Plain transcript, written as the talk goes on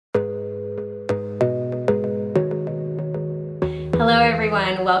Hello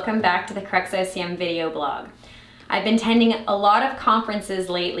everyone, welcome back to the Crux OCM video blog. I've been attending a lot of conferences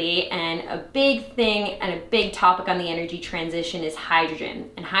lately, and a big thing and a big topic on the energy transition is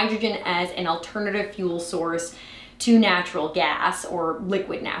hydrogen, and hydrogen as an alternative fuel source to natural gas or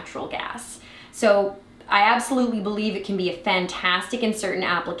liquid natural gas. So I absolutely believe it can be a fantastic in certain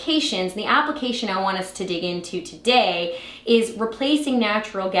applications. And the application I want us to dig into today is replacing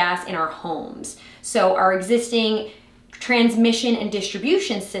natural gas in our homes. So our existing transmission and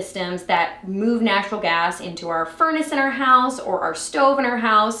distribution systems that move natural gas into our furnace in our house or our stove in our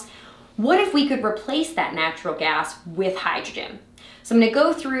house, what if we could replace that natural gas with hydrogen? So I'm going to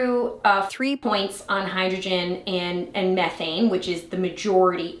go through 3 points on hydrogen and methane, which is the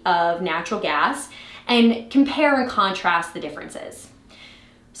majority of natural gas, and compare and contrast the differences.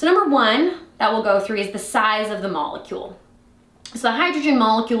 So number one that we'll go through is the size of the molecule. So the hydrogen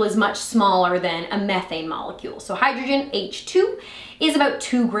molecule is much smaller than a methane molecule. So hydrogen, H2, is about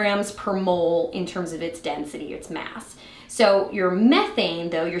 2 grams per mole in terms of its density, its mass. So your methane,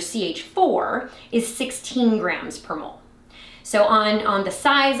 though, your CH4, is 16 grams per mole. So on the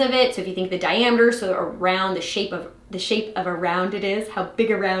size of it, so if you think the diameter, so around the shape of a round it is, how big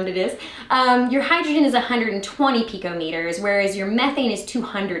a round it is, your hydrogen is 120 picometers, whereas your methane is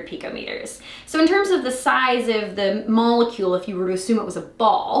 200 picometers. So in terms of the size of the molecule, if you were to assume it was a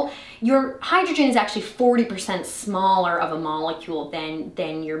ball, your hydrogen is actually 40% smaller of a molecule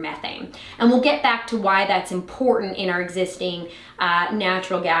than your methane. And we'll get back to why that's important in our existing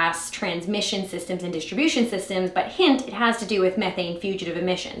natural gas transmission systems and distribution systems, but hint, it has to do with methane fugitive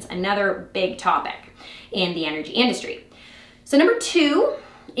emissions, another big topic in the energy industry. So number two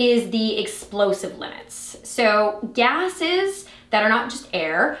is the explosive limits. So gases that are not just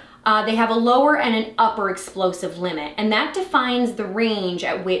air, they have a lower and an upper explosive limit, and that defines the range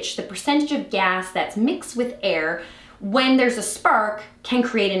at which the percentage of gas that's mixed with air when there's a spark can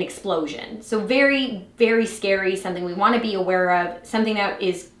create an explosion. So very, very scary, something we want to be aware of, something that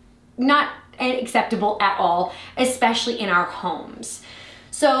is not acceptable at all, especially in our homes.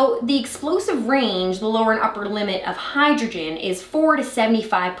 So the explosive range, the lower and upper limit of hydrogen, is 4 to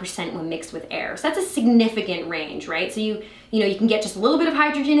 75% when mixed with air. So that's a significant range, right? So you can get just a little bit of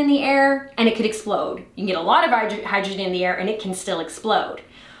hydrogen in the air and it could explode. You can get a lot of hydrogen in the air and it can still explode.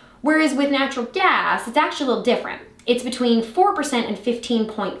 Whereas with natural gas, it's actually a little different. It's between 4% and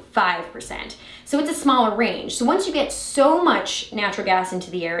 15.5%. So it's a smaller range. So once you get so much natural gas into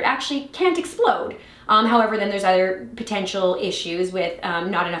the air, it actually can't explode. However, then there's other potential issues with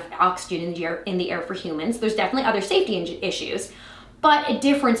not enough oxygen in the air for humans. There's definitely other safety issues, but a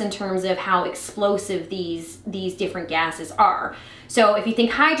difference in terms of how explosive these different gases are. So if you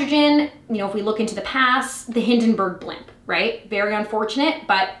think hydrogen, if we look into the past, the Hindenburg blimp, right? Very unfortunate,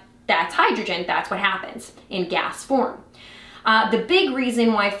 but that's hydrogen. That's what happens in gas form. The big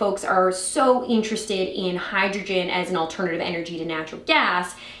reason why folks are so interested in hydrogen as an alternative energy to natural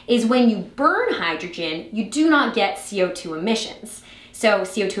gas is when you burn hydrogen, you do not get CO2 emissions. So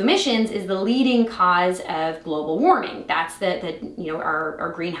CO2 emissions is the leading cause of global warming. That's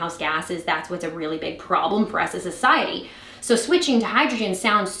our greenhouse gases. That's what's a really big problem for us as a society. So switching to hydrogen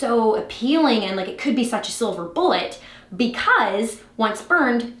sounds so appealing and like it could be such a silver bullet because once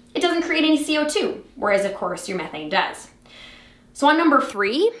burned, it doesn't create any CO2, whereas of course your methane does. So on number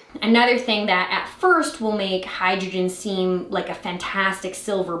 3, another thing that at first will make hydrogen seem like a fantastic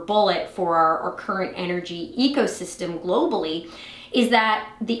silver bullet for our current energy ecosystem globally is that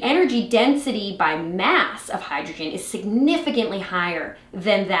the energy density by mass of hydrogen is significantly higher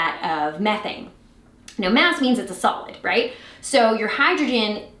than that of methane. Now mass means it's a solid, right? So your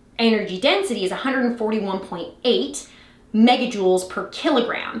hydrogen energy density is 141.8 megajoules per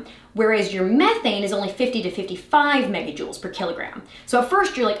kilogram, whereas your methane is only 50 to 55 megajoules per kilogram. So at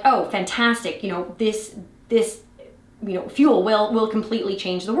first you're like, oh, fantastic, this fuel will completely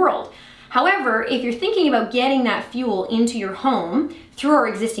change the world. However, if you're thinking about getting that fuel into your home through our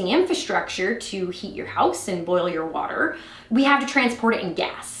existing infrastructure to heat your house and boil your water, we have to transport it in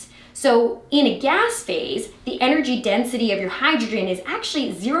gas. So in a gas phase, the energy density of your hydrogen is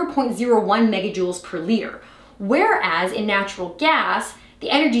actually 0.01 megajoules per liter. Whereas in natural gas,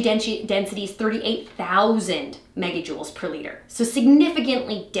 the energy density is 38,000 megajoules per liter. So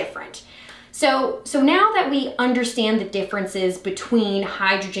significantly different. So now that we understand the differences between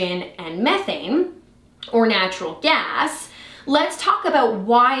hydrogen and methane, or natural gas, let's talk about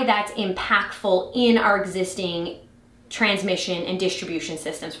why that's impactful in our existing transmission and distribution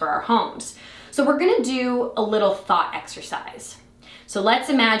systems for our homes. So we're gonna do a little thought exercise. So let's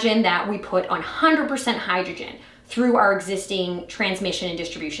imagine that we put on 100% hydrogen through our existing transmission and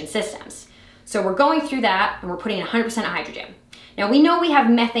distribution systems. So we're going through that and we're putting in 100% hydrogen. Now we know we have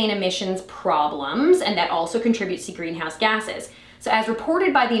methane emissions problems, and that also contributes to greenhouse gases. So as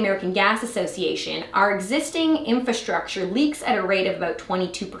reported by the American Gas Association, our existing infrastructure leaks at a rate of about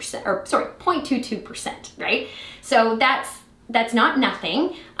 22%, or sorry, 0.22%, right? So that's not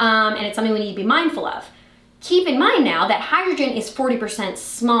nothing, and it's something we need to be mindful of. Keep in mind now that hydrogen is 40%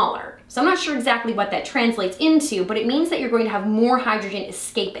 smaller. So I'm not sure exactly what that translates into, but it means that you're going to have more hydrogen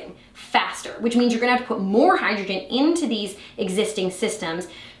escaping faster, which means you're going to have to put more hydrogen into these existing systems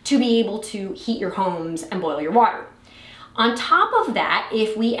to be able to heat your homes and boil your water. On top of that,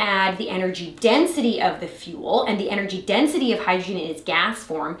 if we add the energy density of the fuel and the energy density of hydrogen in its gas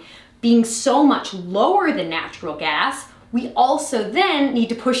form being so much lower than natural gas, we also then need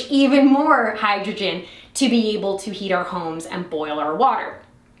to push even more hydrogen to be able to heat our homes and boil our water.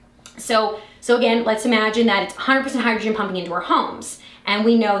 So again, let's imagine that it's 100% hydrogen pumping into our homes, and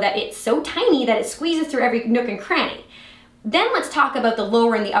we know that it's so tiny that it squeezes through every nook and cranny. Then let's talk about the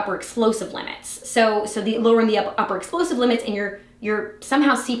lower and the upper explosive limits. So the lower and the upper explosive limits, and you're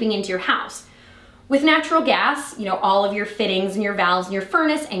somehow seeping into your house. With natural gas, you know, all of your fittings and your valves and your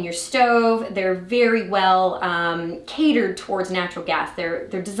furnace and your stove, they're very well catered towards natural gas. They're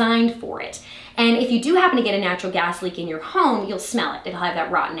designed for it. And if you do happen to get a natural gas leak in your home, you'll smell it. It'll have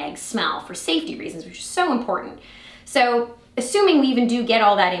that rotten egg smell for safety reasons, which is so important. So assuming we even do get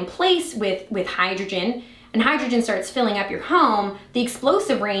all that in place with hydrogen, and hydrogen starts filling up your home, the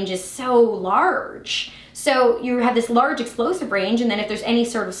explosive range is so large. So you have this large explosive range, and then if there's any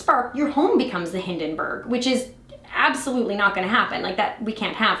sort of spark, your home becomes the Hindenburg, which is absolutely not going to happen. Like that, we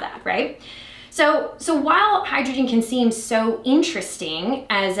can't have that, right? So while hydrogen can seem so interesting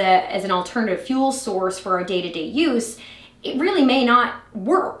as an alternative fuel source for our day-to-day use, it really may not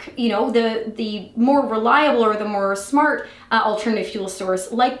work. You know, the more reliable or the more smart alternative fuel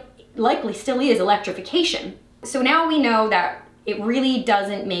source likely still is electrification. So now we know that it really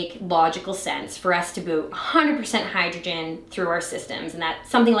doesn't make logical sense for us to boot 100% hydrogen through our systems, and that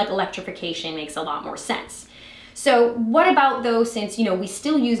something like electrification makes a lot more sense. So what about though, since you know we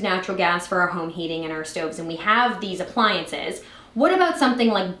still use natural gas for our home heating and our stoves, and we have these appliances, what about something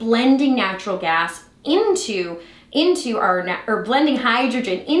like blending natural gas into our blending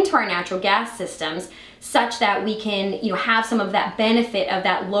hydrogen into our natural gas systems, such that we can, you know, have some of that benefit of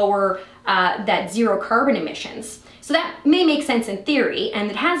that lower, that zero carbon emissions. So that may make sense in theory, and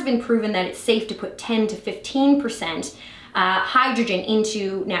it has been proven that it's safe to put 10 to 15% hydrogen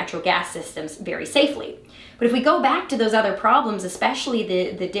into natural gas systems very safely. But if we go back to those other problems,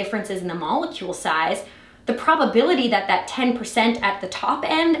 especially the differences in the molecule size, the probability that that 10% at the top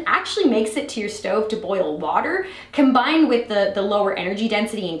end actually makes it to your stove to boil water, combined with the lower energy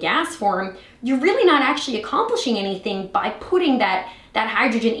density in gas form, you're really not actually accomplishing anything by putting that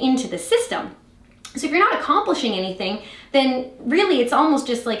hydrogen into the system. So if you're not accomplishing anything, then really it's almost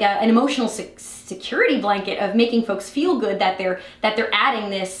just like an emotional security blanket of making folks feel good that they're adding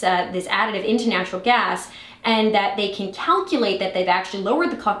this additive into natural gas, and that they can calculate that they've actually lowered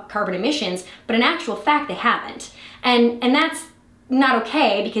the carbon emissions, but in actual fact they haven't. And that's not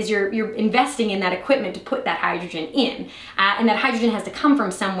okay, because you're investing in that equipment to put that hydrogen in. And that hydrogen has to come from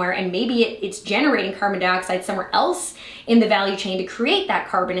somewhere, and maybe it's generating carbon dioxide somewhere else in the value chain to create that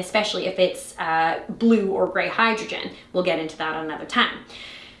carbon, especially if it's blue or gray hydrogen. We'll get into that another time.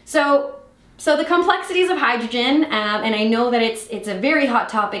 So the complexities of hydrogen, and I know that it's a very hot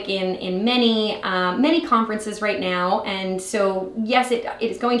topic in many conferences right now, and so yes, it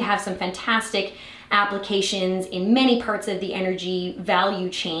is going to have some fantastic applications in many parts of the energy value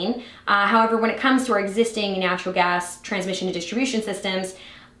chain. However, when it comes to our existing natural gas transmission and distribution systems,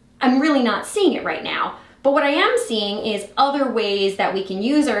 I'm really not seeing it right now. But what I am seeing is other ways that we can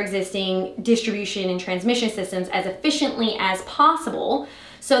use our existing distribution and transmission systems as efficiently as possible,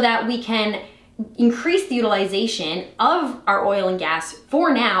 so that we can increase the utilization of our oil and gas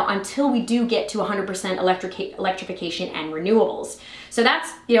for now until we do get to 100% electrification and renewables. So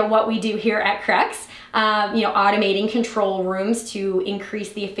that's, you know, what we do here at Crux. You know, automating control rooms to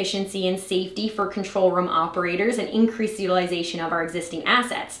increase the efficiency and safety for control room operators and increase the utilization of our existing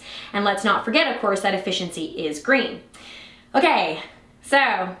assets. And let's not forget, of course, that efficiency is green. Okay. So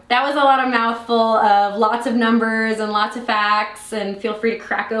that was a lot of mouthful of lots of numbers and lots of facts, and feel free to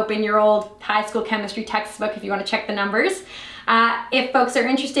crack open your old high school chemistry textbook if you want to check the numbers. If folks are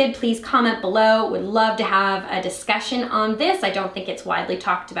interested, please comment below. Would love to have a discussion on this. I don't think it's widely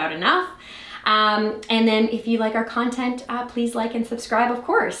talked about enough. And then if you like our content, please like and subscribe, of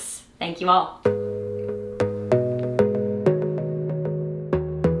course. Thank you all.